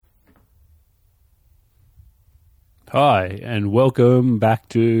Hi, and welcome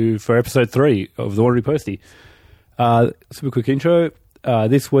back for episode 3 of the Wandering Postie. Super quick intro.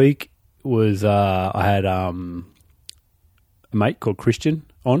 This week was I had a mate called Christian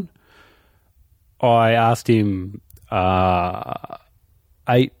on. I asked him 8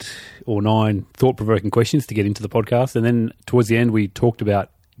 or 9 thought-provoking questions to get into the podcast, and then towards the end we talked about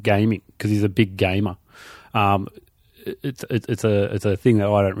gaming because he's a big gamer. It's a thing that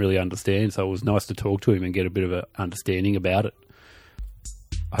I don't really understand, so it was nice to talk to him and get a bit of an understanding about it.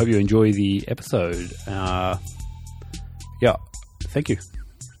 I hope you enjoy the episode. Thank you.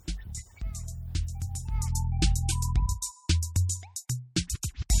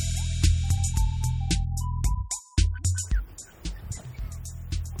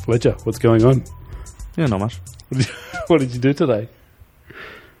 Fletcher, what's going on? Yeah, not much. What did you do today?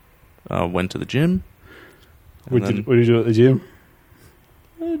 I went to the gym. What did you do at the gym?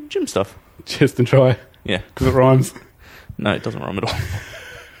 Gym stuff. Chest and try. Yeah. Because it rhymes. No, it doesn't rhyme at all.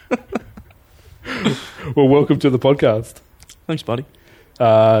 Well, welcome to the podcast. Thanks, buddy.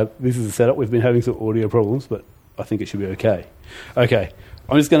 This is a setup. We've been having some audio problems, but I think it should be okay. Okay.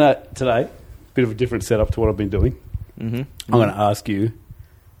 I'm just going to, today, bit of a different setup to what I've been doing. Mm-hmm. I'm going to ask you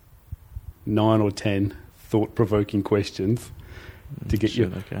 9 or 10 thought-provoking questions to get you.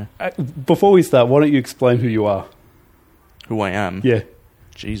 Okay. Before we start, why don't you explain who you are? Who I am? Yeah.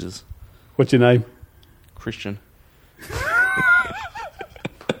 Jesus. What's your name? Christian.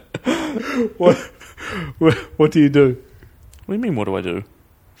 What do you do? What do you mean, what do I do?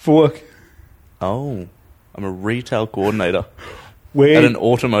 For work? Oh, I'm a retail coordinator Where, at an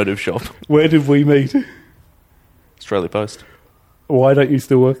automotive shop. Where did we meet? Australia Post. Why don't you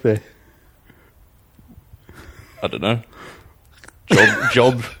still work there? I don't know.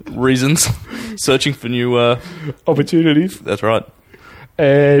 Job reasons. Searching for new... Opportunities. That's right.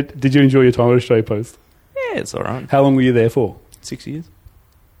 And did you enjoy your time at Australia Post? Yeah, it's all right. How long were you there for? 6 years.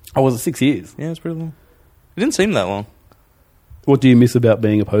 Oh, was it 6 years? Yeah, it's pretty long. It didn't seem that long. What do you miss about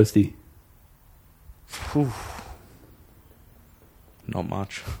being a postie? Whew. Not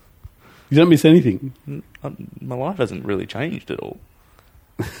much. You don't miss anything? My life hasn't really changed at all.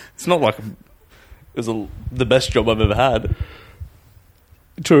 It's not like it was the best job I've ever had.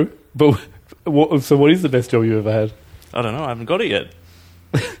 True. But what is the best job you ever had? I don't know. I haven't got it yet.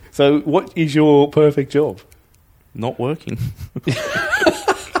 So what is your perfect job? Not working.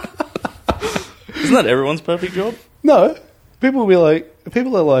 Isn't that everyone's perfect job? No. People are like, They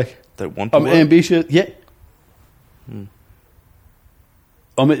want to I'm work. ambitious. Yeah. Hmm.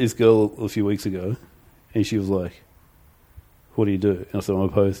 I met this girl a few weeks ago, and she was like, what do you do? And I said, I'm a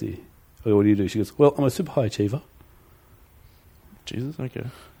postie. I go, what do you do? She goes, well, I'm a super high achiever. Jesus, okay.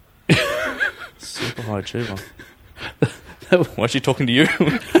 Super high achiever. Why is she talking to you?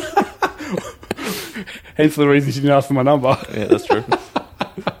 Hence the reason she didn't ask for my number. Yeah, that's true.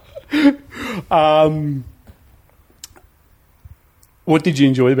 What did you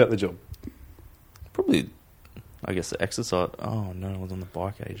enjoy about the job? Probably, I guess, the exercise. Oh, no, I was on the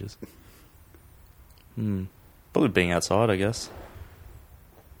bike ages. Probably being outside, I guess.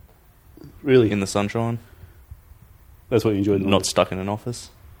 Really? In the sunshine. That's what you enjoyed? Not stuck in an office.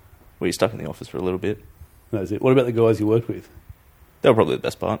 Well, you're stuck in the office for a little bit. That's it. What about the guys you worked with? They were probably the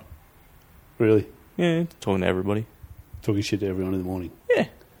best part. Really? Yeah, talking to everybody. Talking shit to everyone in the morning. Yeah.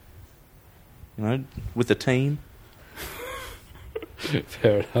 You know, with the team.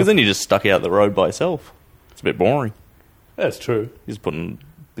 Fair enough. Because then you're just stuck out the road by yourself. It's a bit boring. That's true. You're just putting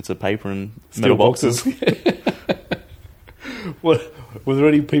bits of paper in Steel metal boxes. What, was there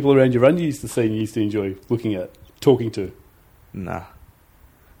any people around your run you used to see and you used to enjoy looking at, talking to? Nah.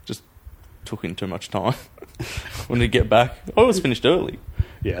 Just took in too much time. When did get back? I always finished early.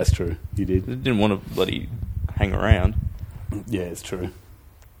 Yeah, that's true. You did. I didn't want to bloody hang around. Yeah, it's true.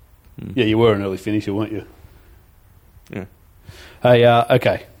 Yeah, you were an early finisher, weren't you? Yeah. Hey,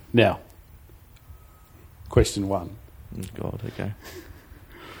 okay. Now, question 1. Oh, God, okay.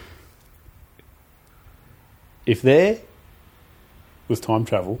 If there was time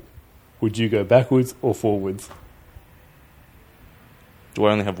travel, would you go backwards or forwards? Do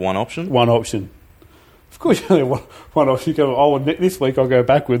I only have one option? One option. Of course you only have one option. You go, oh, well, this week I'll go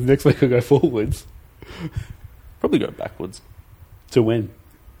backwards, next week I'll go forwards. Probably go backwards. To when?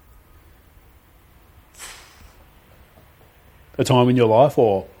 A time in your life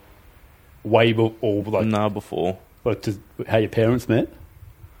or way or like... Nah, before. Like to how your parents met?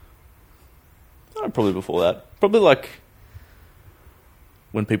 No, probably before that. Probably like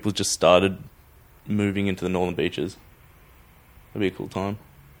when people just started moving into the northern beaches. That'd be a cool time.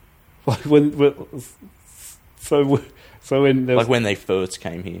 Like so when there was, like when they first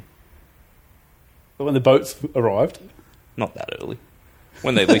came here. But when the boats arrived? Not that early.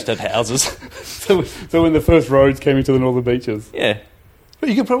 When they at least had houses. So when the first roads came into the northern beaches? Yeah. But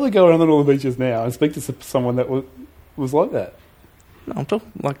you could probably go around the northern beaches now and speak to someone that was like that. No, I'm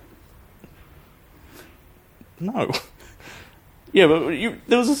talking like... No. Yeah, but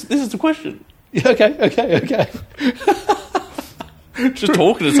this is the question. Yeah, okay. Just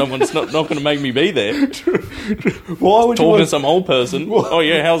talking to someone's not going to make me be there. Why would talking to some old person? Oh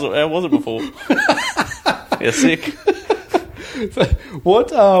yeah, how was it before? Yeah, sick. So,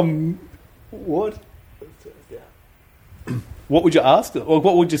 what would you ask? Or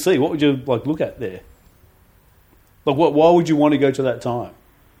what would you see? What would you look at there? Why would you want to go to that time?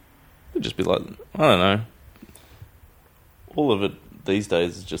 It'd just be like, I don't know. All of it these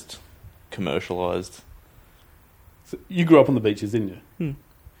days is just commercialised. So you grew up on the beaches, didn't you? Hmm.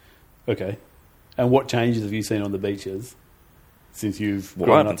 Okay. And what changes have you seen on the beaches since you've Well, I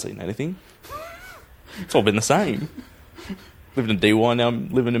grown haven't up? seen anything. It's all been the same. Living in DY, now I'm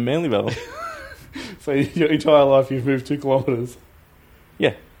living in Manly Valley. So your entire life you've moved 2 kilometres.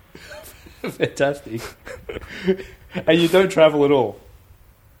 Yeah. Fantastic. And you don't travel at all?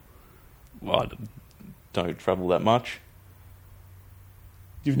 Well, I don't travel that much.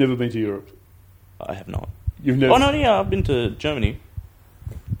 You've never been to Europe? I have not. You've never? Oh, no, yeah, I've been to Germany.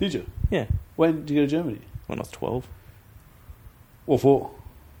 Did you? Yeah. When did you go to Germany? When I was 12. What for?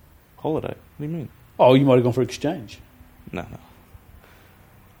 Holiday. What do you mean? Oh, you might have gone for exchange. No.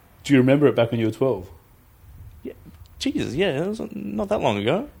 Do you remember it back when you were 12? Yeah. Jesus, yeah, it was not that long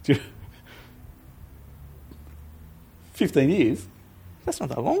ago. 15 years? That's not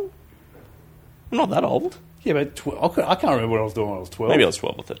that long. I'm not that old. Yeah, but I can't remember what I was doing when I was 12. Maybe I was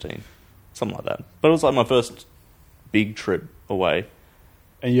 12 or 13. Something like that. But it was like my first big trip away.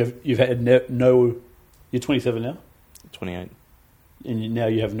 And you've had no... You're 27 now? 28. And now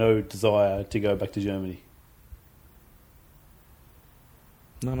you have no desire to go back to Germany?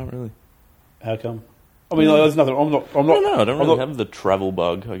 No, not really. How come? I mean, there's nothing... I'm not... No, I don't really have the travel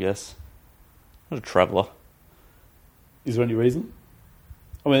bug, I guess. I'm not a traveller. Is there any reason?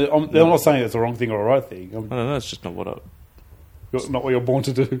 I mean, I'm not saying it's the wrong thing or a right thing. I don't know, it's just not what Not what you're born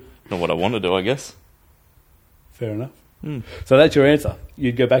to do. not what I want to do, I guess. Fair enough. Mm. So that's your answer.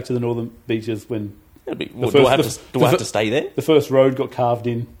 You'd go back to the northern beaches when do I have to stay there? the first road got carved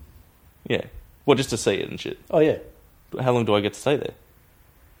in. Yeah. Well, just to see it and shit. Oh, yeah. How long do I get to stay there?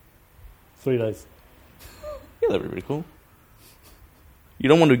 3 days. Yeah, that'd be pretty cool. You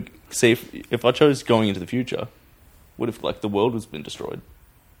don't want to see if I chose going into the future, what if the world has been destroyed?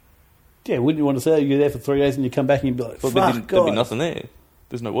 Yeah, wouldn't you want to say you're there for 3 days and you come back and you'd be like, Well, fuck, there'd be God. nothing there.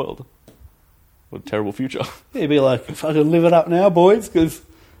 There's no world. What a terrible future. Yeah, you'd be like, fucking live it up now, boys, because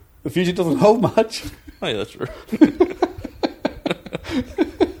the future doesn't hold much. Oh, yeah, that's true.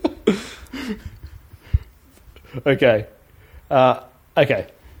 Okay. Okay.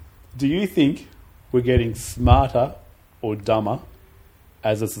 Do you think we're getting smarter or dumber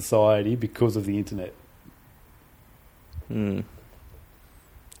as a society because of the internet?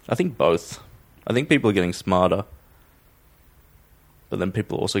 I think both. I think people are getting smarter, but then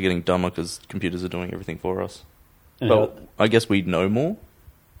people are also getting dumber because computers are doing everything for us. And But I guess we know more.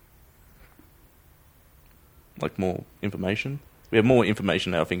 More information. We have more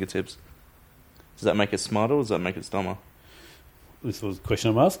information at our fingertips. Does that make us smarter or does that make us dumber? this was the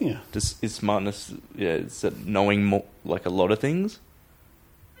question I'm asking you. Is smartness, is that knowing more, a lot of things?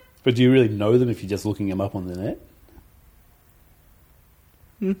 But do you really know them if you're just looking them up on the net?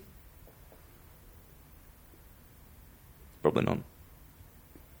 Probably not.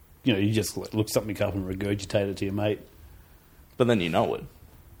 You just look something up and regurgitate it to your mate. But then you know it.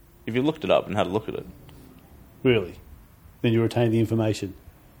 If you looked it up and had a look at it. Really? Then you retain the information.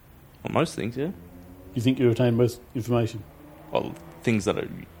 Well, most things, yeah. You think you retain most information? Well, things that are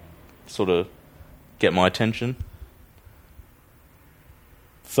sort of get my attention.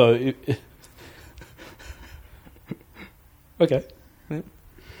 So, okay. Yeah.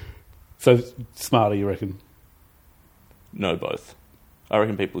 So, smarter, you reckon? No, both. I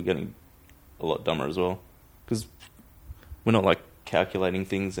reckon people are getting a lot dumber as well. Because we're not, calculating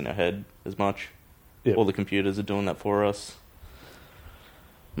things in our head as much. Yep. All the computers are doing that for us.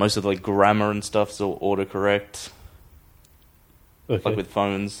 Most of, grammar and stuff's all autocorrect. Okay. With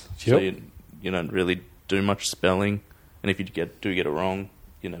phones. Yep. So you don't really do much spelling. And if you do get it wrong,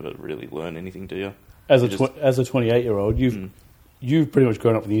 you never really learn anything, do you? As a 28-year-old, you've pretty much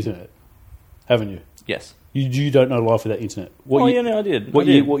grown up with the internet, haven't you? Yes. You don't know life without internet. I did. What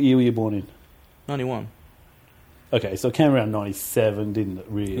year were you born in? 91. Okay, so it came around 97, didn't it,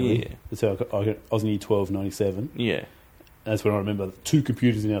 really? Yeah. So I was in year 12, 97. Yeah. That's when I remember 2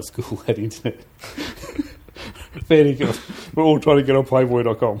 computers in our school had internet. Fair dinkum. We're all trying to get on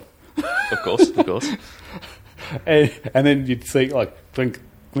Playboy.com. Of course. And then you'd see, like, clink,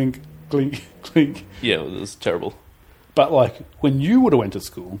 clink, clink, clink. Yeah, it was terrible. But, like, when you would have went to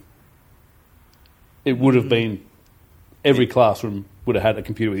school, it would have been... Every classroom would have had a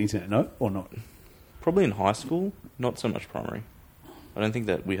computer with internet, no? Or not? Probably in high school, not so much primary. I don't think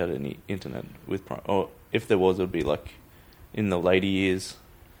that we had any internet with primary. Or if there was, it would be, like, in the later years.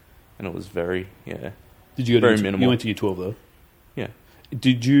 And it was very, Did you go very to minimal. You went to year 12, though? Yeah.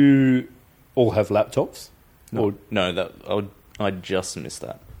 Did you all have laptops? No, I just missed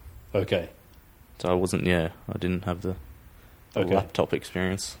that. Okay. So I wasn't, I didn't have the laptop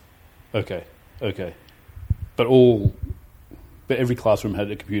experience. Okay. But every classroom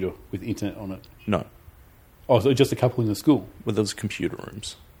had a computer with internet on it? No. Oh, so just a couple in the school? Well, there was computer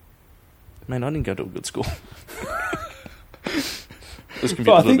rooms. Man, I didn't go to a good school. Those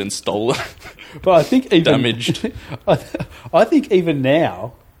computers would have been stolen. But I think even... damaged. I think even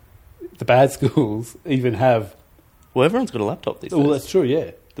now, the bad schools even have... Well, everyone's got a laptop these days. Well, that's true,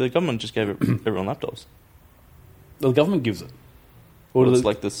 yeah. The government just gave everyone laptops. The government gives it. Or it's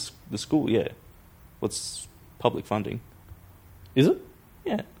like the school, yeah. What's public funding? Is it?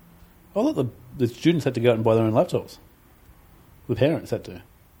 Yeah. I thought the students had to go out and buy their own laptops. The parents had to.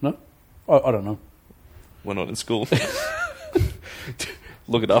 No? I don't know. We're not in school.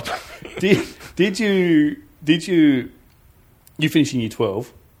 Look it up. Did you finish in year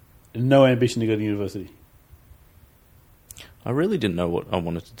 12 and no ambition to go to university? I really didn't know what I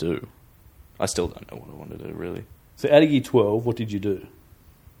wanted to do. I still don't know what I want to do, really. So out of year 12, what did you do?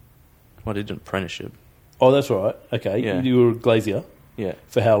 I did an apprenticeship. Oh, that's right. Okay. Yeah. You were a glazier? Yeah.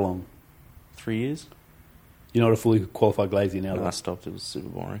 For how long? 3 years. You're not a fully qualified glazier now, When though? I stopped, it was super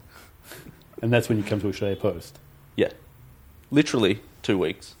boring. And that's when you come to Australia Post? Yeah. Literally 2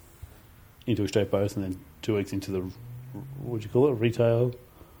 weeks. Into Australia Post and then 2 weeks into the, what would you call it, retail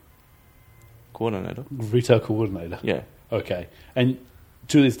coordinator? Yeah. Okay. And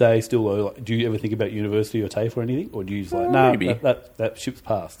to this day, still, though, like, do you ever think about university or TAFE or anything? Or do you just like, maybe. that ship's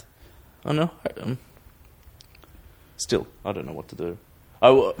passed? I know. Still, I don't know what to do.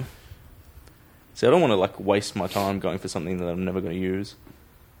 See, I don't want to like waste my time going for something that I'm never going to use.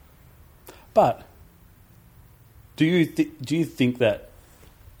 But do you think that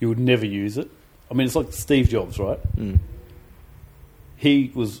you would never use it? I mean, it's like Steve Jobs, right? Mm.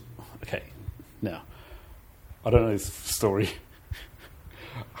 He was... Okay, now, I don't know this story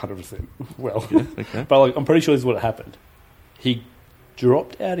 100% well. Yeah, okay. But like, I'm pretty sure this is what happened. He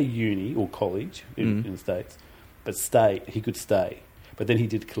dropped out of uni or college in the States, but he could stay. But then he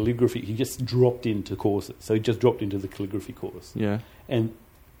did calligraphy. He just dropped into courses. So he just dropped into the calligraphy course. Yeah. And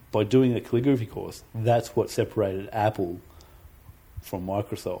by doing the calligraphy course, that's what separated Apple from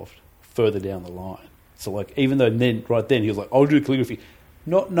Microsoft further down the line. So like, even though right then he was like, I'll do calligraphy,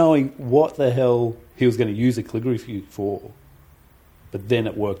 not knowing what the hell he was going to use the calligraphy for, but then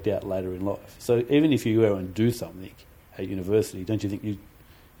it worked out later in life. So even if you go and do something at university, don't you think you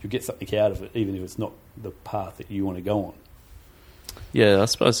get something out of it, even if it's not the path that you want to go on? Yeah, I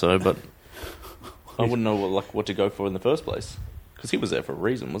suppose so, but I wouldn't know what to go for in the first place. Because he was there for a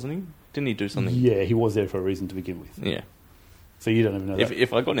reason, wasn't he? Didn't he do something? Yeah, he was there for a reason to begin with. Yeah. So you don't even know that?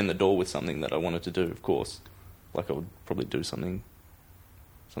 If I got in the door with something that I wanted to do, of course, like I would probably do something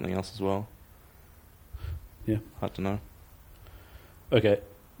else as well. Yeah. Hard to know. Okay,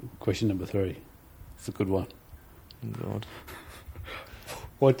 question number 3. It's a good one. Oh, God.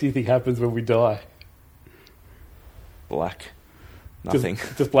 What do you think happens when we die? Black. Nothing.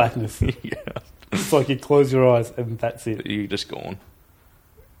 Just blackness. Yeah. It's like you close your eyes and that's it. You're just gone.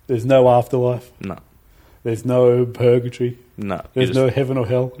 There's no afterlife. No. There's no purgatory. No. There's no heaven or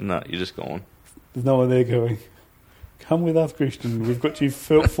hell. No, you're just gone. There's no one there going, come with us, Christian. We've got you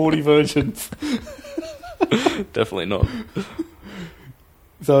 40 virgins. Definitely not.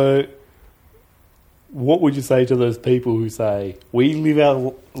 So, what would you say to those people who say, we live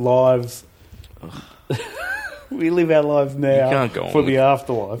our lives... we live our lives now You can't go on for the with-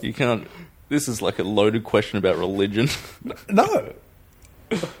 afterlife? You can't... This is like a loaded question about religion. No. Not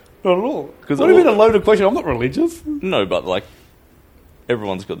at all. What 'Cause do you mean a loaded question? I'm not religious. No, but like...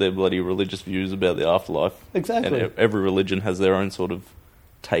 Everyone's got their bloody religious views about the afterlife. Exactly. And every religion has their own sort of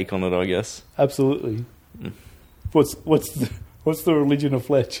take on it, I guess. Absolutely. Mm. What's the religion of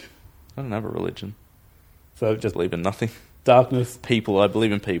Fletch? I don't have a religion. So I just believe in nothing. darkness. People, I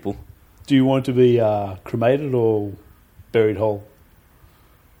believe in people. Do you want to be cremated or buried whole?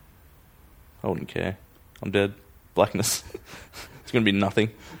 I wouldn't care. I'm dead. Blackness. It's going to be nothing.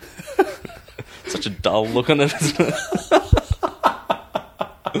 Such a dull look on it, isn't it?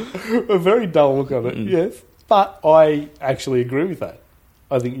 A very dull look on it, yes. But I actually agree with that.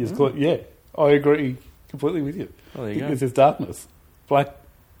 I think yeah, I agree completely with you. Well, there you go. There's darkness. Black,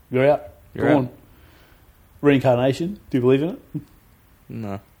 you're out. You're Go out. on. Reincarnation, do you believe in it?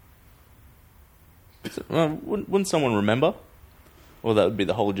 No. So, wouldn't someone remember? Or that would be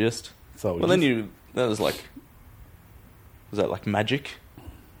the whole gist. So Well, then that was like, was that like magic?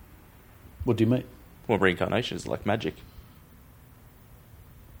 What do you mean? Well, reincarnation is like magic.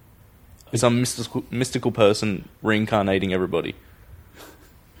 Some mystical person reincarnating everybody.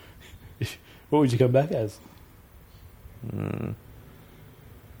 What would you come back as?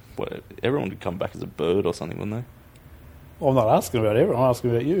 Well, everyone would come back as a bird or something, wouldn't they? Well, I'm not asking about everyone, I'm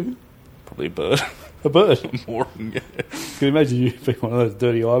asking about you. Probably a bird. A bird. Boring. Can you imagine you being one of those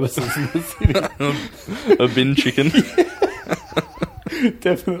dirty ibises in the city? A bin chicken.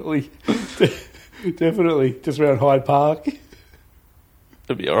 Definitely. Definitely. Just around Hyde Park.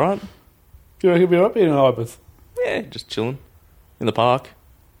 That'd be alright. Do you reckon it'd be alright being an ibis? Yeah, just chilling. In the park.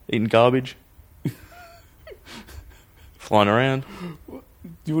 Eating garbage. Flying around.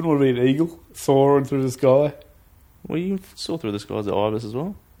 You wouldn't want to be an eagle soaring through the sky? Well, you can soar through the skies at ibis as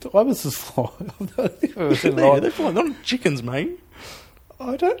well. Do ibises fly? I don't think I've ever seen an Yeah, ibis. they fly. They're not chickens, mate.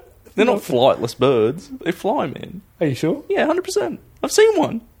 I don't. They're not flightless birds. They fly, man. Are you sure? Yeah, 100%. I've seen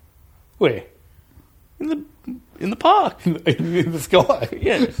one. Where? In the park. In the sky?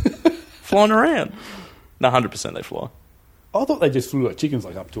 Yeah. Flying around. No, 100% they fly. I thought they just flew like chickens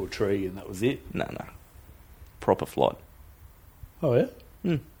like up to a tree and that was it. No. Proper flight. Oh,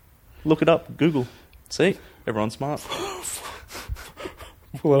 yeah? Look it up. Google. See? Everyone's smart.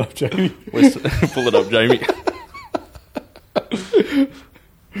 Pull it up, Jamie. Pull it up, Jamie.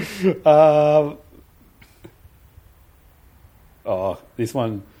 This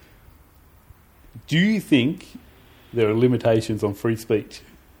one. Do you think there are limitations on free speech?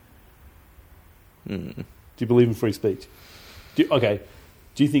 Do you believe in free speech? Do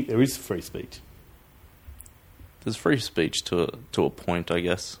you think there is free speech? There's free speech to a point, I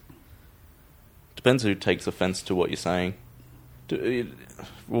guess. Depends who takes offence to what you're saying.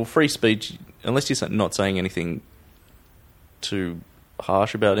 Well, free speech, unless you're not saying anything too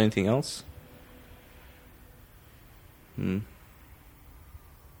harsh about anything else. Because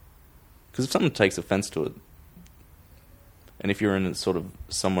if someone takes offence to it, and if you're in a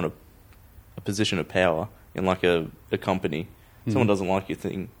position of power in like a company, someone doesn't like your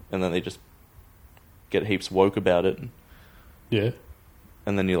thing, and then they just get heaps woke about it. Yeah.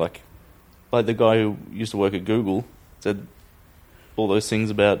 And then you're like the guy who used to work at Google said all those things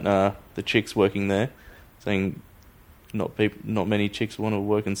about the chicks working there, saying not many chicks want to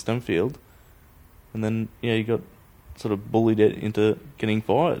work in STEM field, and then you got sort of bullied into getting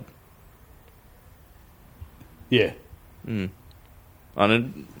fired. Yeah. I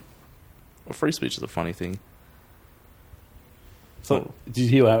don't. Free speech is a funny thing. So, did you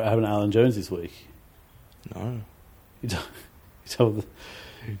hear what happened to Alan Jones this week? No. He told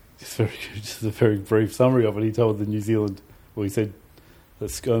just a very brief summary of it. He told the New Zealand, he said that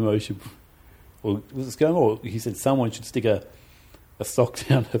ScoMo should, or was it ScoMo? Or he said someone should stick a sock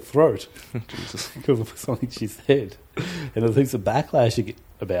down her throat Jesus. because of something she said, and there's heaps of backlash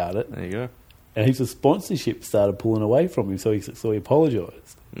about it. There you go. And heaps of sponsorship started pulling away from him, so he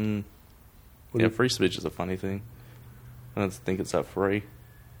apologised. Free speech is a funny thing. I don't think it's that free.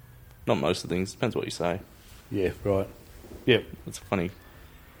 Not most of the things. Depends what you say. Yeah, right. Yeah, It's funny.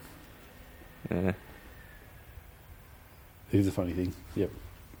 Yeah. it is a funny thing. Yep.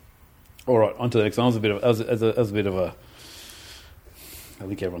 All right, on to the next one. That was a bit of a. I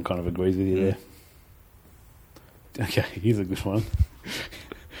think everyone kind of agrees with you there. Okay, here's a good one.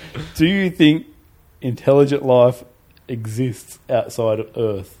 Do you think intelligent life exists outside of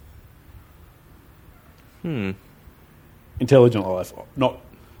Earth? Intelligent life, not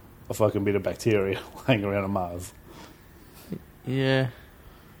a fucking bit of bacteria laying around on Mars. Yeah.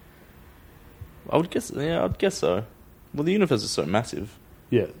 I'd guess so. Well, the universe is so massive.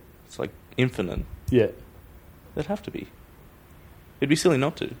 Yeah. It's like infinite. Yeah. There'd have to be. It'd be silly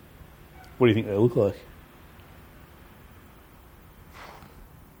not to. What do you think they look like?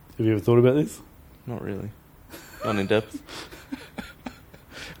 Have you ever thought about this? Not really. Not in depth.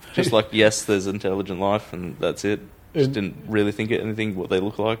 Just like, yes, there's intelligent life, and that's it. Just didn't really think anything what they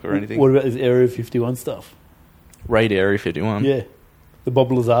look like or anything. What about this Area 51 stuff? Raid Area 51. Yeah. The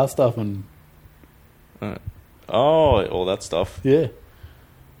Bob Lazar stuff and... all that stuff. Yeah. Do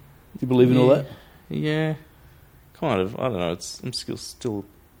you believe in all that? Yeah. Kind of. I don't know. I'm still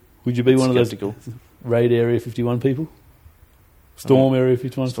Would you be one skeptical. of those Raid Area 51 people? Storm Area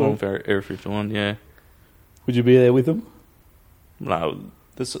 51? Storm Area 51, yeah. Would you be there with them? No,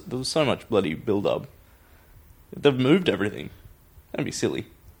 There was so much bloody build-up. They've moved everything. That'd be silly.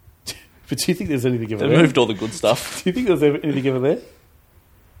 But do you think there's anything ever They've there? moved all the good stuff. Do you think there's anything ever there?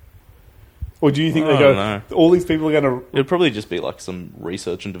 Or do you think they I go, don't know. all these people are going to... It'd probably just be like some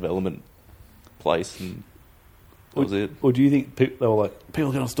research and development place, and that was it. Or do you think they were like,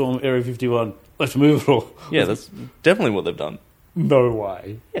 people are going to storm Area 51, let's move it all? Yeah, that's definitely what they've done. No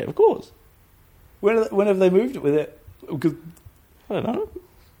way. Yeah, of course. When have they moved it with it? Because I don't know.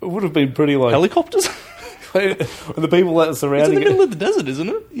 it would have been pretty like... Helicopters? And the people that are It's in surrounding the middle it... of the desert, isn't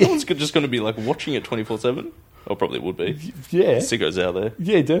it? Yeah. No one's just going to be like watching it 24/7. Or probably would be. Yeah. Sickos out there.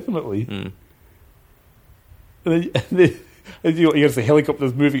 Yeah, definitely. Mm. And then you got the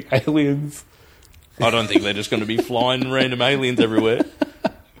helicopters moving aliens. I don't think they're just going to be flying random aliens everywhere.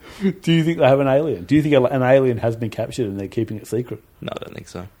 Do you think they have an alien? Do you think an alien has been captured and they're keeping it secret? No, I don't think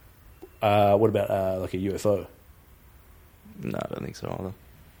so. What about like a UFO? No, I don't think so either.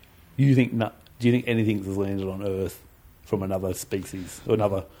 Do you think anything has landed on Earth from another species or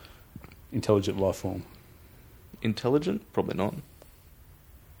another intelligent life form? Intelligent? Probably not.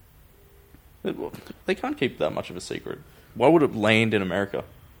 They can't keep that much of a secret. Why would it land in America?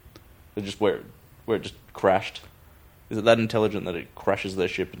 They just where it just crashed. Is it that intelligent that it crashes their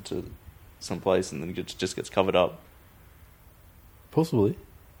ship into some place and then it just gets covered up? Possibly.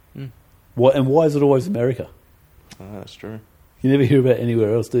 Mm. What and why is it always America? Oh, that's true. You never hear about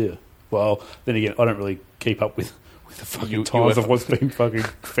anywhere else, do you? Well, then again, I don't really keep up with the fucking times of what's been fucking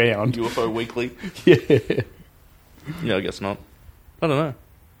found. UFO Weekly? Yeah. Yeah, I guess not. I don't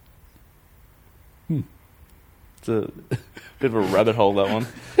know. It's a bit of a rabbit hole, that one.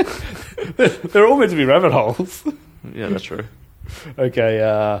 They're all meant to be rabbit holes. Yeah, that's true.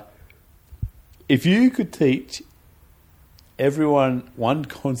 Okay, if you could teach everyone one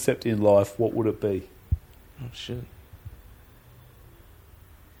concept in life, what would it be? Oh, shit.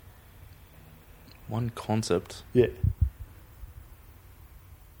 One concept. Yeah.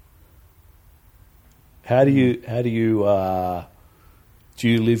 How do you do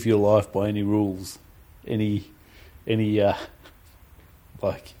you live your life by any rules? Any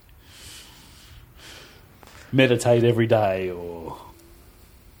like meditate every day or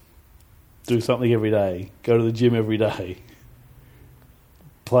do something every day, go to the gym every day,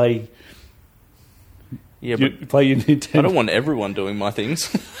 play Yeah, but play your Nintendo. I don't want everyone doing my things.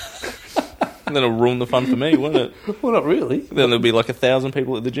 Then it'll ruin the fun for me, won't it? Well, not really. Then there'll be like 1,000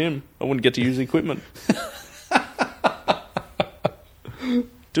 people at the gym. I wouldn't get to use the equipment.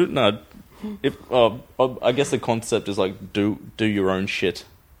 I guess the concept is like do your own shit.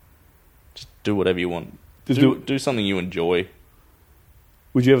 Just do whatever you want. Do something you enjoy.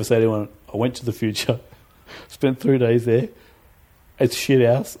 Would you ever say to anyone, I went to the future, spent 3 days there, it's shit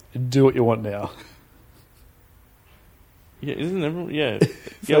house, do what you want now? Yeah, isn't everyone? Yeah.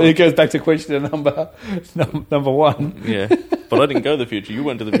 So it goes back to question number one. Yeah, but I didn't go to the future. You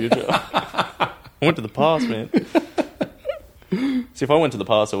went to the future. I went to the past, man. See, if I went to the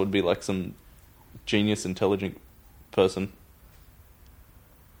past, I would be like some genius, intelligent person.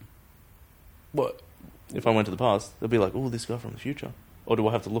 What? If I went to the past, they'd be like, "Oh, this guy from the future." Or do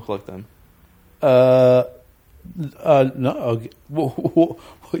I have to look like them? No.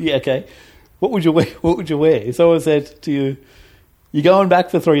 Yeah, okay. What would you wear? What would you wear? If someone said to you, "You're going back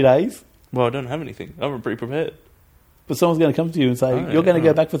for 3 days," Well, I don't have anything. I'm pretty prepared. but someone's going to come to you and say, "You're going to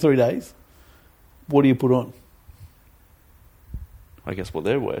go back for 3 days." What do you put on? I guess what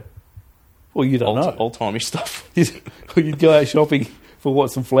they wear. Well, you don't know. Old-timey stuff. You'd go out shopping for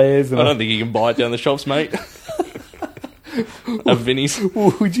what? Some flares? And I don't think you can buy it down the shops, mate. At Vinnie's.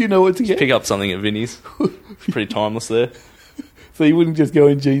 Would you know what to get? Pick up something at Vinnie's. It's pretty timeless there. So you wouldn't just go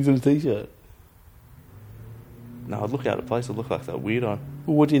in jeans and a t-shirt? No, I'd look out of place. I'd look like that weirdo.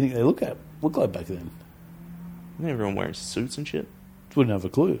 Well, what do you think they look like back then? Isn't everyone wearing suits and shit? Wouldn't have a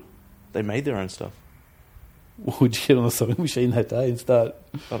clue. They made their own stuff. Would you get on the sewing machine that day and start?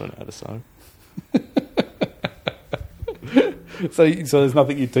 I don't know how to sew. So there's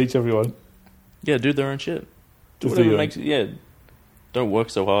nothing you teach everyone. Yeah, do their own shit. Do Just do whatever your makes. Yeah, don't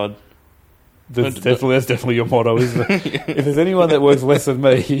work so hard. That's definitely your motto, isn't it? If there's anyone that works less than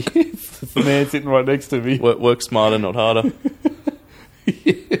me, it's the man sitting right next to me. Work smarter, not harder.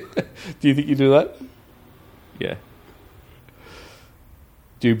 Yeah. Do you think you do that? Yeah.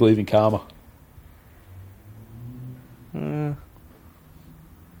 Do you believe in karma?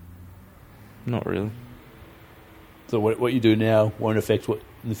 Not really. So what you do now won't affect what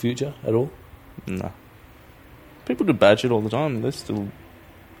in the future at all? No. People do bad shit all the time. They're still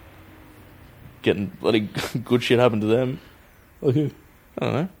getting bloody good shit happen to them. Like who? I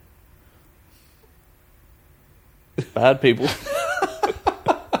don't know. Bad people.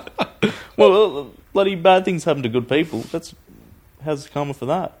 Well, bloody bad things happen to good people. How's karma for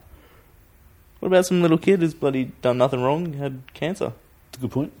that? What about some little kid who's bloody done nothing wrong, had cancer? That's a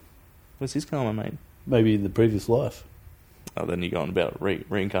good point. Where's his karma, mate? Maybe in the previous life. Oh, then you're going about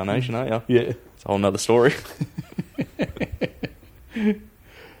reincarnation, aren't you? Yeah. It's a whole nother story.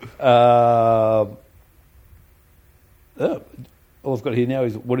 All I've got here now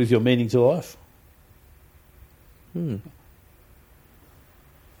is, what is your meaning to life?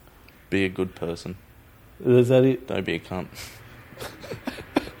 Be a good person. Is that it? Don't be a cunt.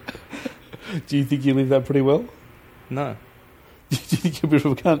 Do you think you live that pretty well? No. Do you think you're a bit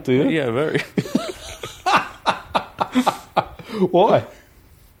of a cunt, do you? Yeah, very. Why?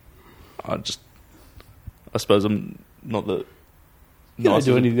 I suppose I'm not the. You don't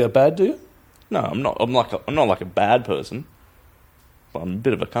do anything that bad, do you? No, I'm not. I'm not like a bad person, but I'm a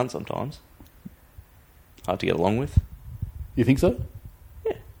bit of a cunt sometimes. Hard to get along with. You think so?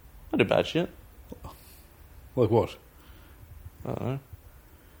 Yeah, I do bad shit. Like what? I don't know.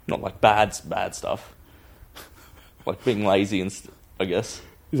 Not like bad stuff. Like being lazy and I guess.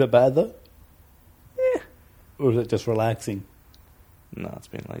 Is that bad though? Yeah. Or is it just relaxing? No, it's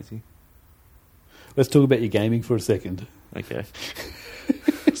being lazy. Let's talk about your gaming for a second. Okay.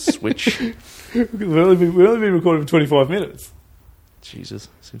 Switch. We've only been recording for 25 minutes. Jesus,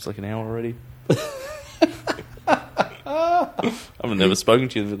 seems like an hour already. I've never spoken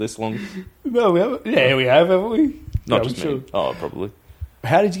to you for this long. No, we haven't. Yeah, we have, haven't we? Not Yeah, just me. sure. Oh, probably.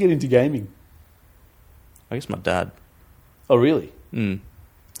 How did you get into gaming? I guess my dad. Oh, really? He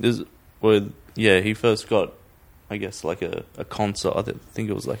first got, I guess, like a console. I think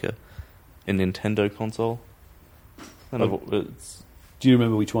it was like a Nintendo console. Do you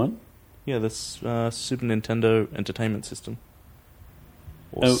remember which one? Yeah, the Super Nintendo Entertainment System.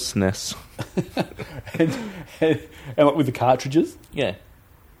 Or SNES. and what, with the cartridges? Yeah.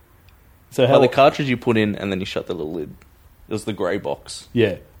 So how the cartridge you put in and then you shut the little lid. It was the grey box.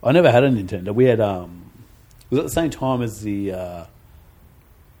 Yeah. I never had a Nintendo. We had, was it at the same time as the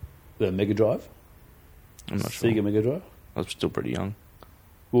Mega Drive? I'm not sure. Sega Mega Drive? I was still pretty young.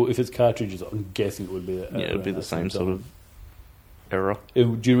 Well, if it's cartridges, I'm guessing it would be that. Yeah, it would be the same sort of era. Do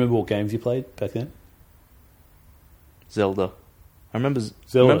you remember what games you played back then? Zelda. I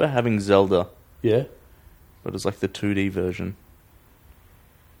remember having Zelda. Yeah? But it was like the 2D version.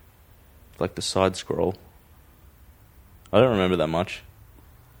 Like the side scroll. I don't remember that much.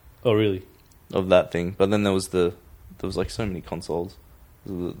 Oh, really? Of that thing. But then there was like so many consoles.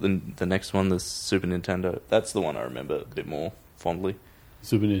 The next one, the Super Nintendo. That's the one I remember a bit more fondly.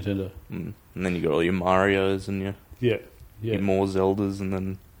 Super Nintendo. And then you got all your Marios and your more Zeldas and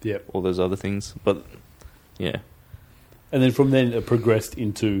then all those other things. But, yeah. And then from then it progressed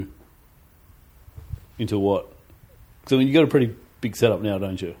into what? So you got a pretty big setup now,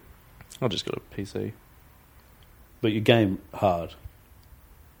 don't you? I just got a PC. But you game hard.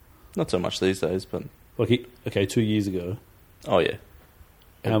 Not so much these days, but... Like, okay, 2 years ago. Oh, yeah.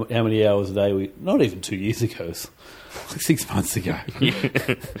 How many hours a day? Not even 2 years ago. Like 6 months ago.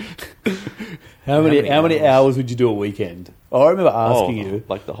 How many hours would you do a weekend? I remember asking you...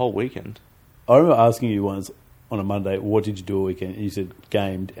 Like the whole weekend? I remember asking you once on a Monday, what did you do a weekend? And you said,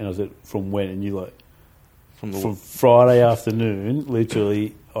 gamed. And I said, from when? And you like... From Friday afternoon,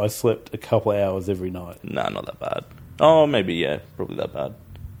 literally, I slept a couple of hours every night. Nah, not that bad. Oh, maybe, yeah. Probably that bad.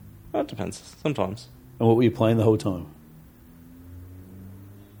 Well, it depends. Sometimes. And what were you playing the whole time?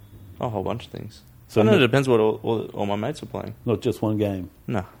 A whole bunch of things. So I know it depends what all my mates are playing. Not just one game?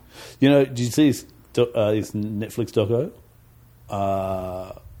 No. You know, did you see this Netflix doco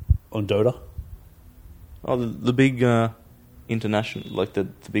on Dota? Oh, the big international, like the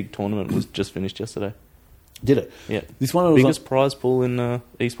big tournament was just finished yesterday. Did it? Yeah. This one was biggest prize pool in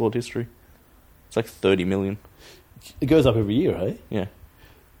esport history. It's like 30 million. It goes up every year, hey? Yeah.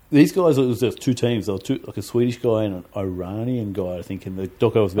 These guys, it was just two teams. There were like a Swedish guy and an Iranian guy, I think. And the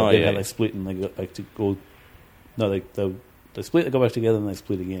doco was about how they split and they got back to... They split, they got back together and they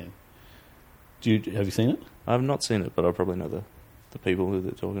split again. Have you seen it? I have not seen it, but I probably know the people who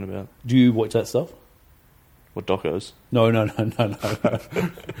they're talking about. Do you watch that stuff? What, docos? No.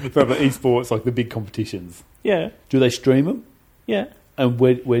 For esports, like the big competitions. Yeah. Do they stream them? Yeah. And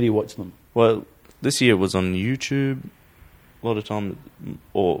where do you watch them? Well, this year it was on YouTube. A lot of time,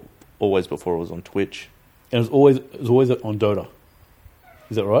 or always before it was on Twitch. And it was always on Dota.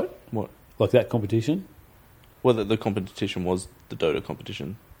 Is that right? What? Like that competition? Well, the competition was the Dota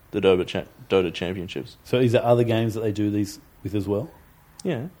competition. The Dota championships. So is there other games that they do these with as well?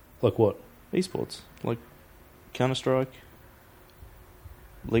 Yeah. Like what? Esports. Like Counter-Strike,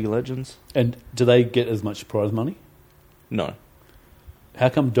 League of Legends. And do they get as much prize money? No. How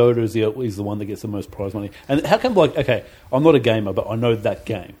come Dota is the one that gets the most prize money? And how come, like, okay, I'm not a gamer, but I know that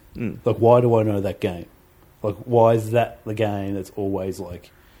game. Like, why do I know that game? Like, why is that the game that's always,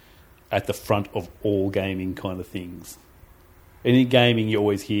 like, at the front of all gaming kind of things? Any gaming you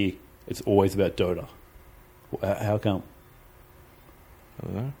always hear, it's always about Dota. How come? I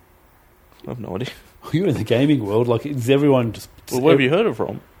don't know. I have no idea. You're in the gaming world. Like, is everyone just... Well, where have you heard it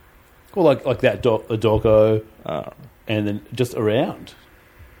from? Well, like that Doggo, and then just around.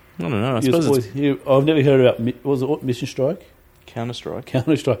 I don't know. I suppose it's I've never heard about... Was it Mission Strike? Counter-Strike.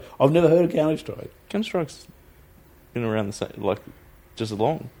 Counter-Strike. I've never heard of Counter-Strike. Counter-Strike's been around the same, like, just as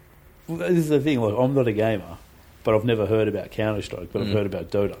long. Well, this is the thing. Like, I'm not a gamer, but I've never heard about Counter-Strike, but I've heard about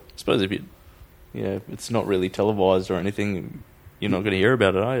Dota. I suppose if it's not really televised or anything, you're not going to hear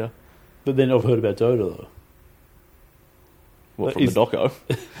about it, are you? But then I've heard about Dota, though. What, from the doco?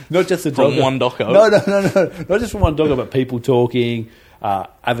 Not just the doco. From one doco? No. Not just from one doco, but people talking,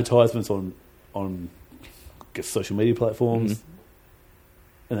 advertisements on I guess, social media platforms,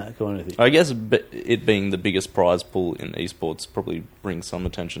 and that kind of thing. I guess it being the biggest prize pool in esports probably brings some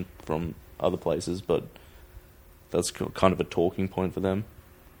attention from other places, but that's kind of a talking point for them.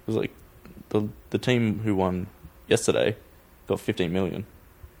 It was like the team who won yesterday got 15 million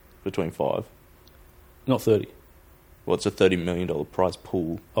between 5. Not 30. Well, it's a $30 million prize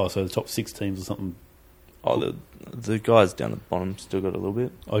pool. Oh, so the top 6 teams or something. Oh, the guys down at the bottom still got a little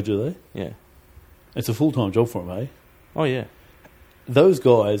bit. Oh, do they? Yeah. It's a full-time job for them, eh? Oh, yeah. Those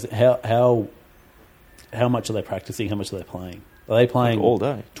guys, how much are they practicing? How much are they playing? Are they playing like all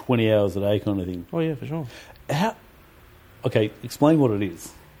day, 20 hours a day, kind of thing? Oh yeah, for sure. Okay, explain what it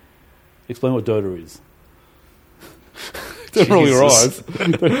is. Explain what Dota is. Don't roll your eyes.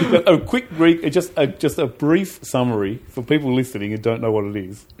 A quick, just a brief summary for people listening who don't know what it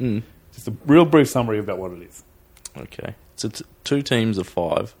is. Just a real brief summary about what it is. Okay, so it's 2 teams of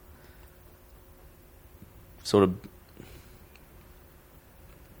 5, sort of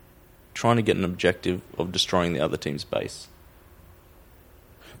trying to get an objective of destroying the other team's base.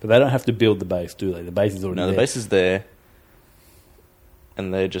 But they don't have to build the base, do they? The base is already there. No, the base is there,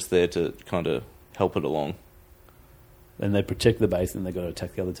 and they're just there to kind of help it along. And they protect the base, and they got to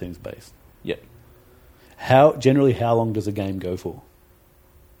attack the other team's base. Yep. How long does a game go for?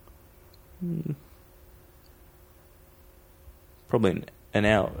 Probably an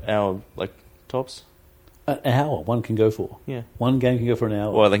hour, like tops. An hour, one can go for. Yeah. One game can go for an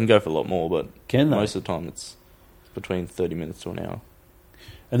hour. Well, they can go for a lot more, but can they? Most of the time it's between 30 minutes to an hour.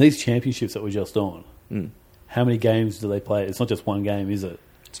 And these championships that we're just on, how many games do they play? It's not just one game, is it?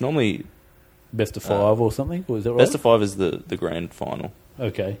 It's normally best of 5 or something? Or is that right? Best of 5 is the grand final.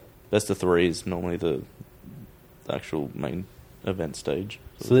 Okay. Best of 3 is normally the actual main event stage.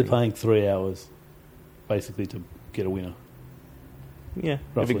 So they're playing 3 hours, basically, to get a winner. Yeah,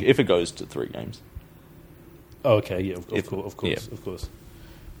 roughly. if it goes to 3 games. Oh, okay, yeah, of course.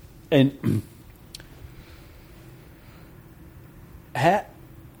 And how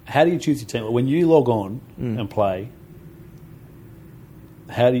do you choose your team? Like, when you log on and play,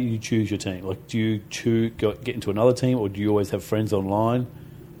 how do you choose your team? Like, do you get into another team, or do you always have friends online,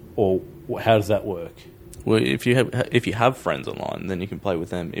 or how does that work? Well, if you have friends online, then you can play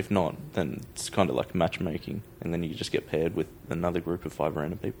with them. If not, then it's kind of like matchmaking, and then you just get paired with another group of 5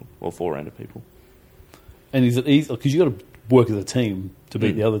 random people or 4 random people. And is it easy? Because you got to work as a team to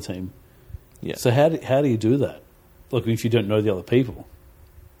beat the other team. Yeah. So how do you do that? Like, if you don't know the other people,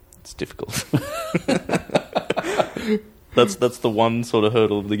 it's difficult. That's the one sort of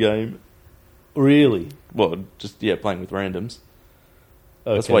hurdle of the game. Really? Well, just playing with randoms.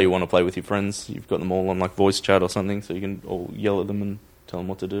 Okay. That's why you want to play with your friends. You've got them all on like voice chat or something, so you can all yell at them and tell them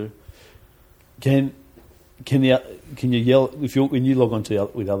what to do. Can you yell when you log on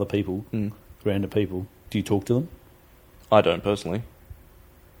with other people, random people? Do you talk to them? I don't personally.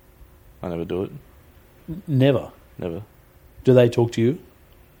 I never do it. Never. Do they talk to you?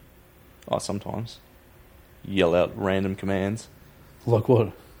 Oh, sometimes. Yell out random commands. Like what?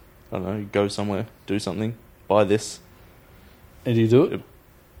 I don't know. Go somewhere, do something, buy this. And do you do it?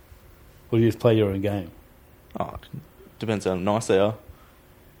 Or do you just play your own game? Oh, depends how nice they are.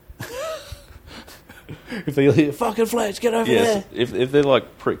 If they yell, fucking Flett, get over there. If they're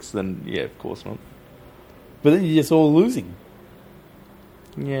like pricks, then yeah, of course not. But then you're just all losing.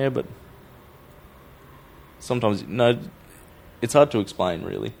 Yeah, but sometimes it's hard to explain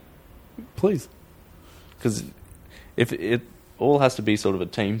really. Please, because if it all has to be sort of a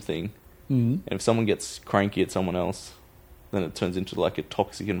team thing, and if someone gets cranky at someone else, then it turns into like a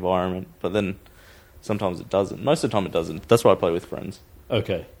toxic environment. But then sometimes it doesn't. Most of the time it doesn't. That's why I play with friends.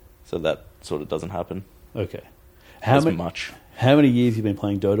 Okay. So that sort of doesn't happen. Okay. How How many years have you been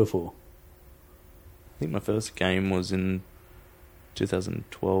playing Dota for? I think my first game was in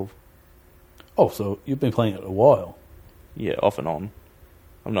 2012. Oh, so you've been playing it a while. Yeah, off and on.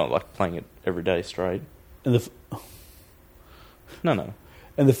 I'm not like playing it every day straight. And No.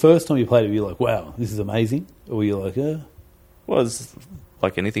 And the first time you played it, you're like, wow, this is amazing? Or were you like, Well, it's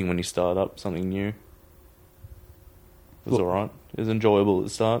like anything when you start up something new. It was alright. It was enjoyable at the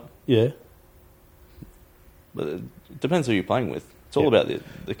start. yeah. But it depends who you're playing with. It's all about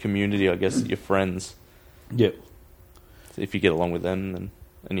the community, I guess, your friends. Yep. If you get along with them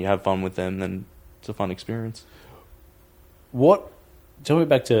and you have fun with them, then it's a fun experience. Tell me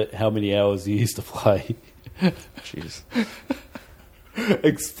back to how many hours you used to play. Jeez.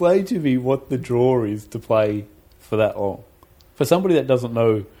 Explain to me what the draw is to play for that long. For somebody that doesn't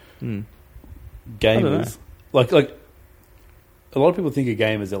know gamers, like a lot of people think of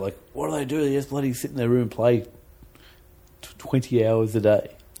gamers, they're like, what do they do? They just bloody sit in their room and play 20 hours a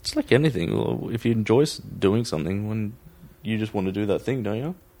day. It's like anything. Well, if you enjoy doing something, when you just want to do that thing, don't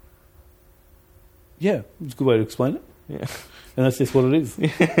you? Yeah, it's a good way to explain it. Yeah. And that's just what it is.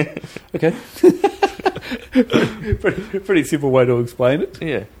 Okay. pretty simple way to explain it.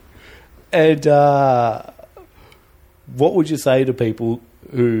 Yeah. And what would you say to people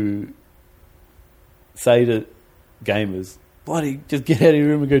who say to gamers, bloody, just get out of your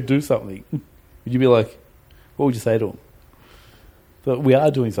room and go do something? Would you be like, what would you say to them? But we are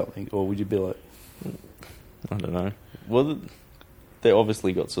doing something, or would you be like, I don't know. Well, they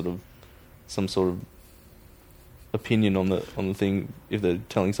obviously got some sort of opinion on the thing if they're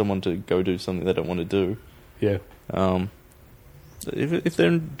telling someone to go do something they don't want to do. yeah, if they're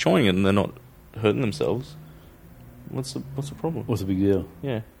enjoying it and they're not hurting themselves, what's the problem? what's the big deal?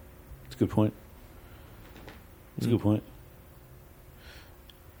 Yeah, It's a good point. It's a good point.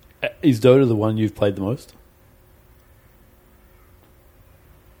 Is Dota the one you've played the most?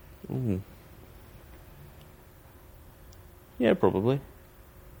 Ooh. Yeah, probably.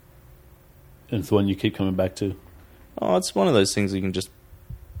 And it's the one you keep coming back to? Oh, it's one of those things you can just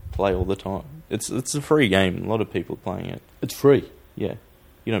play all the time. It's a free game. A lot of people playing it. It's free? Yeah,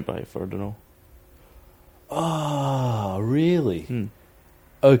 you don't pay for it at all. Ah, really?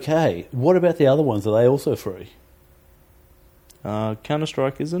 Okay. What about the other ones? Are they also free?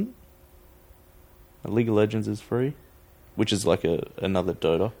 Counter-Strike isn't. League of Legends is free, which is like another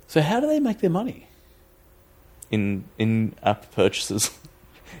Dota. So how do they make their money? In-app purchases.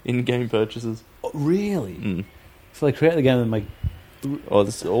 In-game purchases. Oh, really? So they create the game and make... Oh,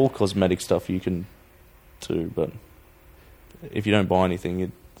 this is all cosmetic stuff you can do, but if you don't buy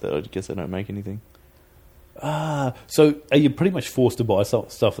anything, I guess they don't make anything. Ah, so are you pretty much forced to buy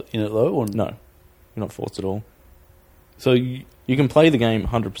stuff in it though? Or No, you're not forced at all. So You can play the game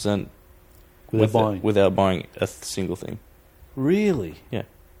 100% without buying a single thing. Really? Yeah.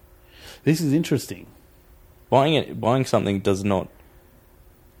 This is interesting. Buying something does not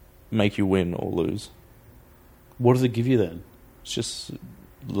make you win or lose. What does it give you then? It's just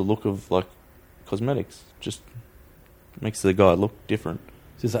the look of like cosmetics. Just makes the guy look different.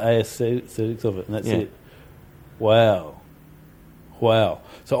 Just the aesthetics of it, and that's Yeah. it. Wow.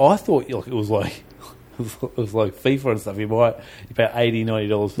 So I thought it was like it was like FIFA and stuff. You pay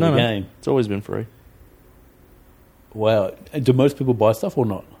 $80-$90 for the game. It's always been free. Wow. And do most people buy stuff or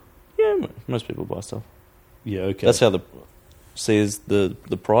not? Yeah, most people buy stuff. Yeah. Okay. That's how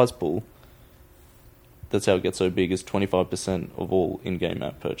the prize pool. That's how it gets so big. Is 25% of all in-game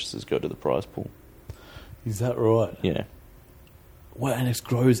app purchases go to the prize pool. Is that right? Yeah, Wow. And it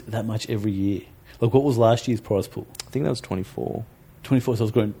grows that much every year. Like, what was last year's prize pool? I think that was 24. 24. So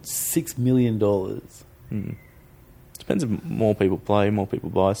it's grown $6 million. Depends if more people play, more people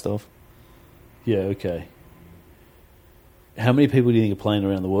buy stuff. Yeah. Okay. How many people do you think are playing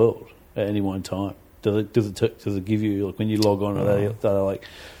around the world at any one time? Does it give you, like, when you log on, are they like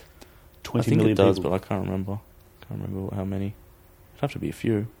 20 I think million it does, people? but I can't remember. How many. It'd have to be a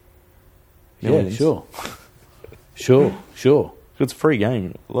few. Yeah, Millions. sure. It's a free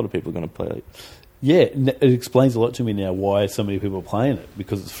game. A lot of people are going to play it. Yeah, it explains a lot to me now why so many people are playing it,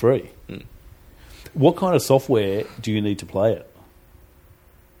 because it's free. What kind of software do you need to play it?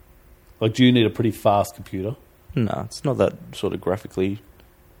 Like, do you need a pretty fast computer? No, it's not that sort of graphically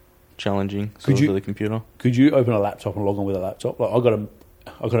challenging for the computer. Could you open a laptop and log on with a laptop? Like, I've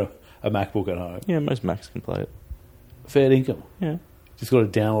got a MacBook at home. Yeah, most Macs can play it. Fair income. Yeah, Just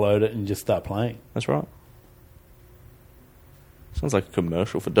got to download it and just start playing. that's right. Sounds like a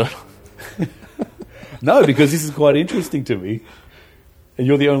commercial for Dota. No, because this is quite interesting to me, and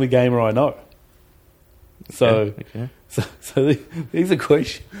you're the only gamer I know. So, Okay. so these are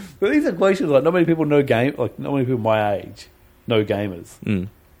questions. But these are questions like not many people know game. Like not many people my age no gamers. Mm.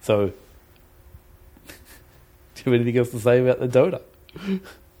 So, do you have anything else to say about the Dota?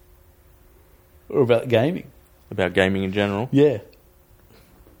 Or about gaming? About gaming in general? Yeah.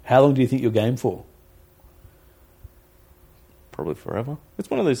 How long do you think you'll game for? Probably forever. It's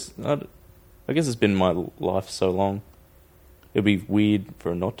one of those... I guess it's been my life so long. It'd be weird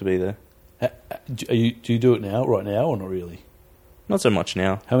for it not to be there. Do you do it now, right now, or not really? Not so much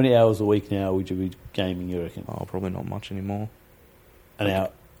now. How many hours a week now would you be gaming, you reckon? Oh, probably not much anymore. An hour?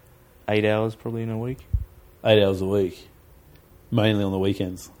 8 hours probably in a week. 8 hours a week? Mainly on the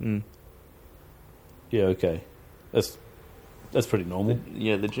weekends? Mm. Yeah, okay. That's pretty normal.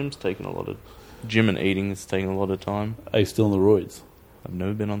 The gym's taken a lot of... Gym and eating has taken a lot of time. Are you still on the roids? I've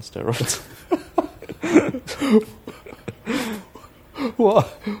never been on steroids. What?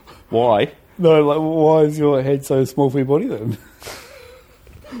 Why? No, like, why is your head so small for your body then?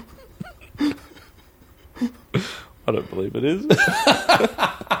 I don't believe it is.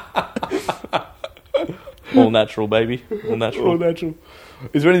 All natural, baby. All natural. All natural.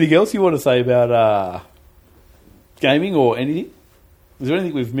 Is there anything else you want to say about gaming or anything? Is there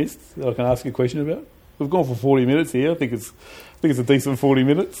anything we've missed that I can ask you a question about? We've gone for 40 minutes here. I think it's a decent 40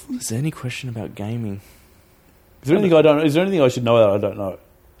 minutes. Is there any question about gaming? Is there anything I don't know? Is there anything I should know that I don't know?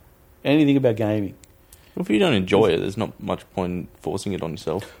 Anything about gaming? Well, if you don't enjoy it, there's not much point in forcing it on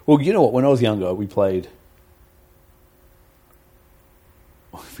yourself. Well, you know what? When I was younger, we played...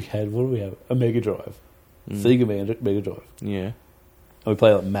 What do we have? A Mega Drive. Sega Mega Drive. Yeah. And we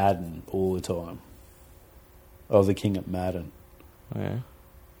played like Madden all the time. I was the king at Madden. Yeah.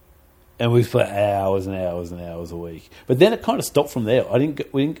 And we played hours and hours and hours a week. But then it kind of stopped from there. What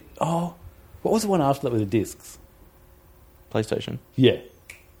was the one after that with the discs? PlayStation. Yeah.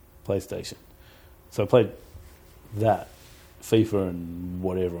 PlayStation. So I played that, FIFA and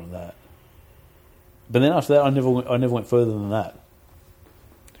whatever on that. But then after that, I never went further than that.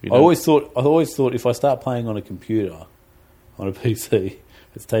 I always thought if I start playing on a computer, on a PC,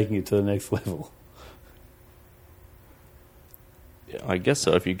 it's taking it to the next level. Yeah, I guess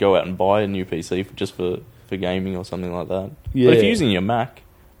so. If you go out and buy a new PC just for gaming or something like that. Yeah. But if you're using your Mac,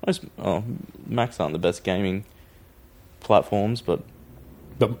 Macs aren't the best gaming platforms, but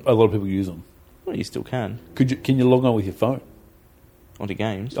a lot of people use them. Well, you still can. Can you log on with your phone? Onto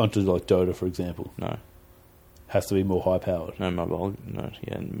games? Onto like Dota, for example? No. Has to be more high powered. Mobile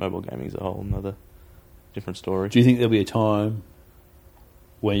gaming's a whole another different story. Do you think there'll be a time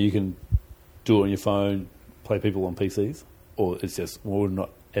where you can do it on your phone, play people on PCs? Or it's just would not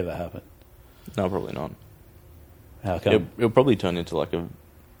ever happen? No, probably not. How come? It'll probably turn into like a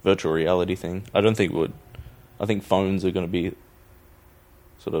virtual reality thing. I don't think it would. I think phones are going to be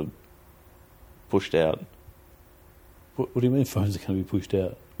sort of pushed out. What do you mean phones are going to be pushed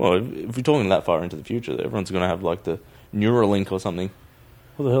out? Well, if we're talking that far into the future, everyone's going to have like the Neuralink or something.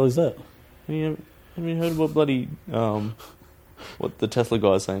 What the hell is that? Have you heard what bloody what the Tesla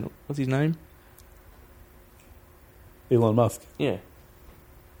guy is saying? What's his name? Elon Musk. Yeah.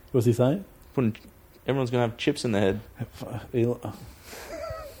 What's he saying? Everyone's going to have chips in their head.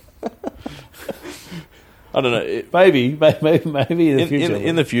 I don't know. Maybe in the future.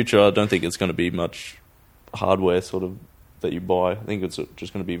 In the future, I don't think it's going to be much hardware sort of that you buy. I think it's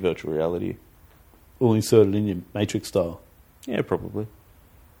just going to be virtual reality. All inserted in your Matrix style. Yeah, probably.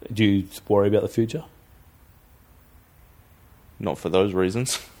 Do you worry about the future? Not for those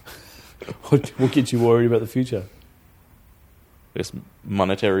reasons. What gets you worried about the future? I guess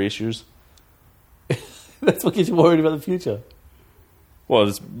monetary issues. That's what gets you worried about the future? Well,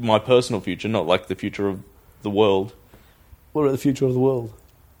 it's my personal future, not like the future of the world. What about the future of the world?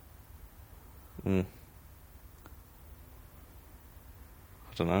 I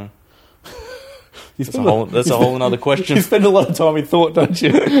don't know. That's a whole another question. You spend a lot of time in thought, don't you?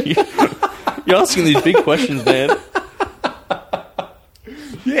 You're asking these big questions, man.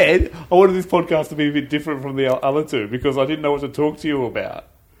 Yeah, I wanted this podcast to be a bit different from the other two because I didn't know what to talk to you about.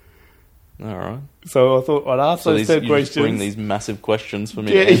 All right. So I thought I'd ask those questions. Just bring these massive questions for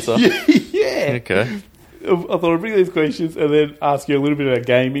me to answer. Yeah. Okay. I thought I'd bring these questions and then ask you a little bit about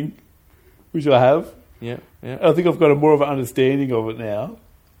gaming, which I have. Yeah. I think I've got more of an understanding of it now.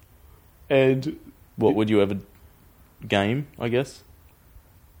 And what would you ever game? I guess.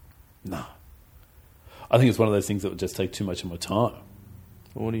 No. I think it's one of those things that would just take too much of my time.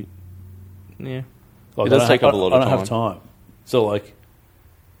 What do you? Yeah. Like, it does take up a lot of time. I don't have time. So like,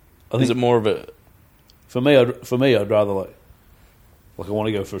 I think is it more of a? For me, I'd rather like I want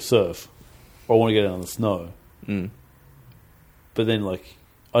to go for a surf, or I want to get out on the snow. Mm. But then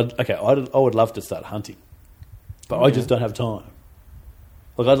I would love to start hunting, but I just don't have time.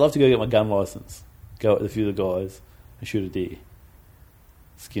 Like I'd love to go get my gun license, go out with a few of the guys, and shoot a deer,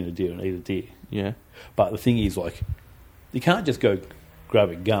 skin a deer and eat a deer. Yeah. But the thing is, like, you can't just go grab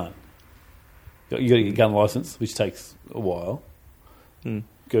a gun. You got to get a gun license, which takes a while. Mm.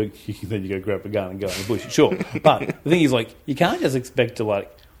 Then you go grab a gun and go in the bush. Sure, but the thing is, like, you can't just expect to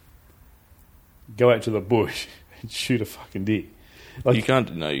like go out to the bush and shoot a fucking deer. Like, You can't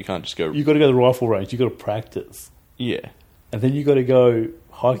just go... You got to go to the rifle range. You got to practice, Yeah. and then you got to go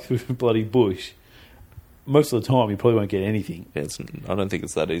hike through the bloody bush. Most of the time, you probably won't get anything. Yeah, I don't think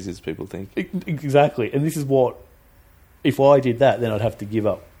it's that easy as people think. Exactly, and this is what, if I did that, then I'd have to give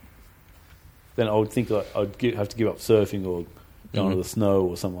up. Then I would think like have to give up surfing or going to the snow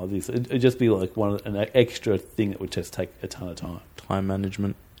or something like this. It'd just be like an extra thing that would just take a ton of time. Time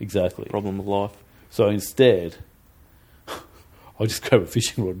management. Exactly. Problem of life. So instead, I'll just grab a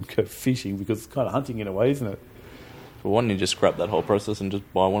fishing rod and go fishing because it's kind of hunting in a way, isn't it? Well, why don't you just scrap that whole process and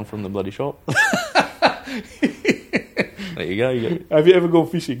just buy one from the bloody shop? There you go. Have you ever gone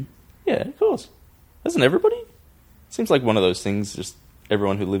fishing? Yeah, of course. Hasn't everybody? Seems like one of those things just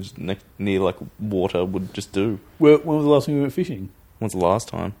everyone who lives near like water would just do. When was the last time you went fishing? When's the last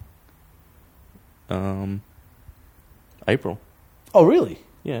time? April. Oh, really?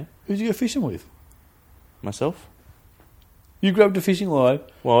 Yeah. Who'd you go fishing with? Myself. You grabbed a fishing line.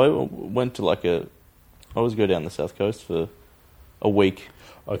 Well, I went to I always go down the south coast for a week.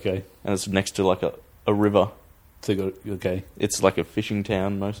 Okay. And it's next to like a river. So you got okay. It's like a fishing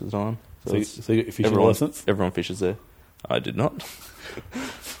town most of the time. So you got your fishing license? Everyone fishes there. I did not.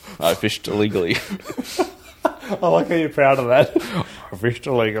 I fished illegally. I like how you're proud of that. I fished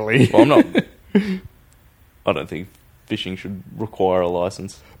illegally. Well, I'm not. I don't think fishing should require a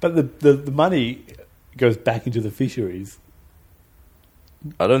license. But the money goes back into the fisheries.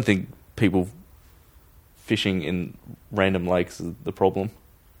 I don't think people fishing in random lakes is the problem.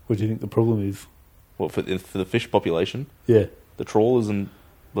 What do you think the problem is? What, for the fish population? Yeah. The trawlers and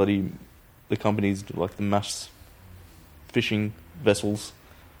bloody the companies like the mass fishing vessels.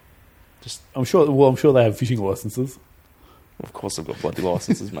 I'm sure they have fishing licenses. Of course they've got bloody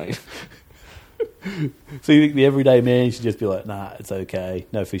licenses, mate. So you think the everyday man should just be like, nah, it's okay,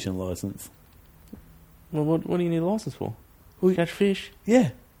 no fishing license? Well, what do you need a license for? Catch fish? Yeah.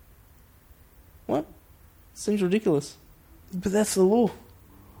 What? Seems ridiculous. But that's the law.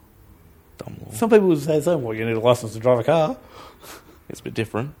 Dumb law. Some people would say, well, you need a license to drive a car. It's a bit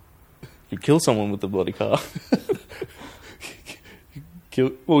different. You kill someone with the bloody car.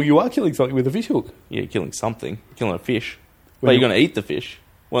 Well, you are killing something with a fish hook. Yeah, you're killing something. You're killing a fish. But you're going to eat the fish.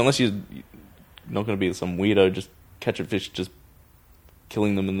 Well, unless you're not going to be some weirdo just catch a fish, just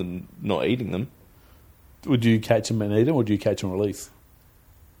killing them and then not eating them. Would you catch them and eat them, or do you catch and release?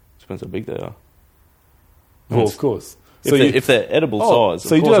 Depends how big they are. Well, of course. If they're edible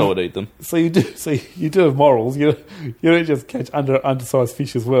size, of course I would eat them. So you do have morals. You don't just catch undersized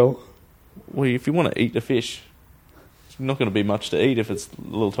fish as well. Well, if you want to eat a fish, it's not going to be much to eat if it's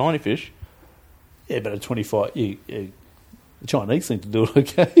little tiny fish. Yeah, but at 25, the Chinese seem to do it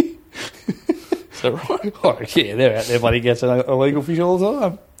okay. Is that right? Oh, yeah, they're out there bloody catching illegal fish all the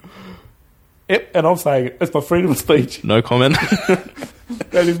time. Yep, and I'm saying it's my freedom of speech. No comment.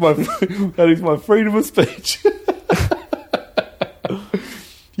 That is my freedom of speech.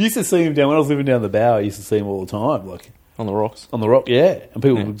 You used to see him when I was living down the Bower. I used to see him all the time, like On the rocks. on the rock. Yeah, and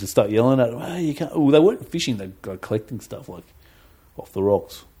people would just start yelling at him. Hey, you can't. Well, they weren't fishing; they were collecting stuff like off the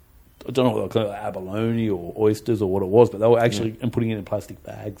rocks. I don't know what they were, abalone or oysters or what it was, but they were actually and putting it in plastic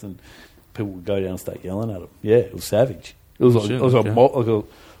bags, and people would go down and start yelling at them. Yeah, it was savage. It was like a mob.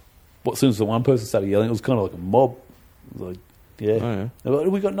 As soon as the one person started yelling, it was kind of like a mob. It was like, yeah. Oh, yeah. They're like,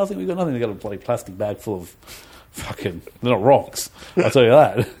 we got nothing. They got a bloody plastic bag full of fucking. They're not rocks. I'll tell you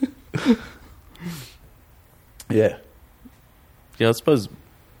that. Yeah. Yeah, I suppose.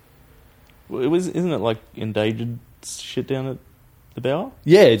 Isn't it like endangered shit down at the Bower?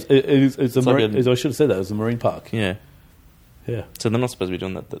 Yeah, it's a marine. like I should have said that. It's a marine park. Yeah. Yeah. So they're not supposed to be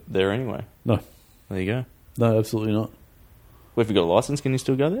doing that there anyway. No. There you go. No, absolutely not. Well, if you got a license, can you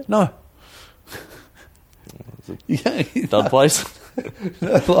still go there? No. Yeah, dud place.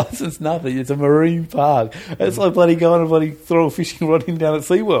 No license, nothing. It's a marine park. It's like bloody going and bloody throw a fishing rod in down at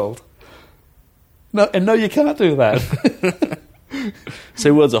SeaWorld. No, and no, you can't do that.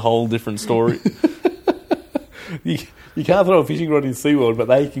 SeaWorld's a whole different story. You can't throw a fishing rod in SeaWorld, but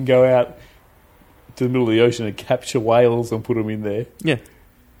they can go out to the middle of the ocean and capture whales and put them in there. Yeah.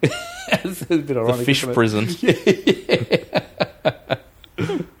 It's a bit ironic. The fish prison. Yeah.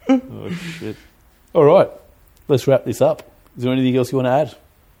 Oh, shit. All right. Let's wrap this up. Is there anything else you want to add?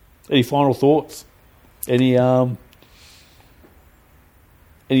 Any final thoughts? Any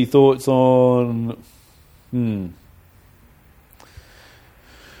thoughts on...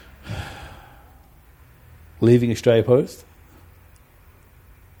 leaving Australia Post.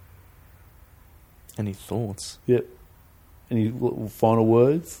 Any thoughts? Yep. Any final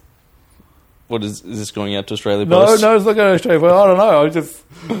words? What is this going out to Australia No, Post? no, it's not going to Australia Post. I don't know. I just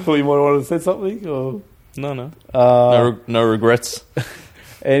thought you might have wanted to say something. Or No regrets.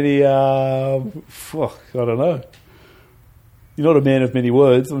 any, I don't know. You're not a man of many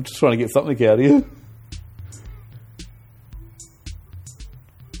words. I'm just trying to get something out of you.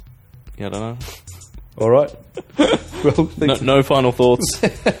 Yeah, I don't know. All right. Well, No final thoughts.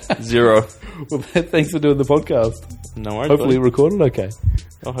 Zero. Well, thanks for doing the podcast. No worries. Hopefully buddy. it recorded okay.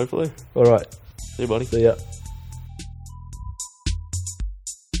 Oh, hopefully. All right. See you, buddy. See ya.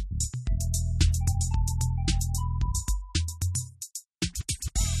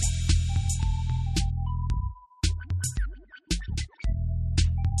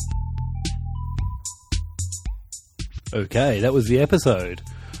 Okay, that was the episode.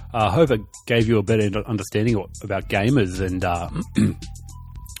 I hope it gave you a better understanding about gamers and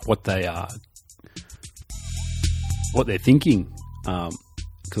what they're thinking.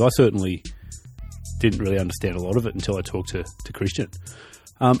 Because I certainly didn't really understand a lot of it until I talked to Christian.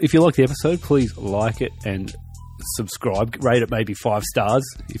 If you like the episode, please like it and subscribe. Rate it maybe 5 stars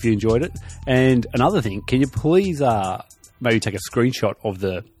if you enjoyed it. And another thing, can you please maybe take a screenshot of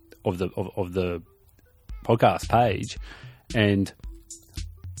the podcast page and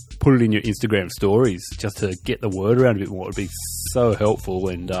put it in your Instagram stories just to get the word around a bit more. It would be so helpful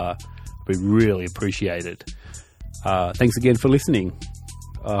and we really appreciate it. Thanks again for listening.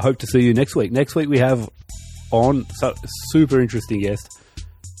 Hope to see you next week. Next week we have on a super interesting guest.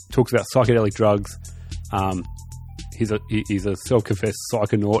 Talks about psychedelic drugs. He's a self-confessed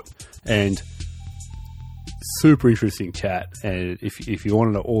psychonaut and super interesting chat. And if you want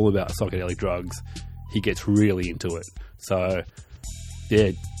to know all about psychedelic drugs, he gets really into it. So,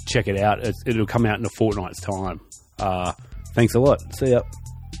 yeah, check it out. It'll come out in a fortnight's time. Thanks a lot. See ya.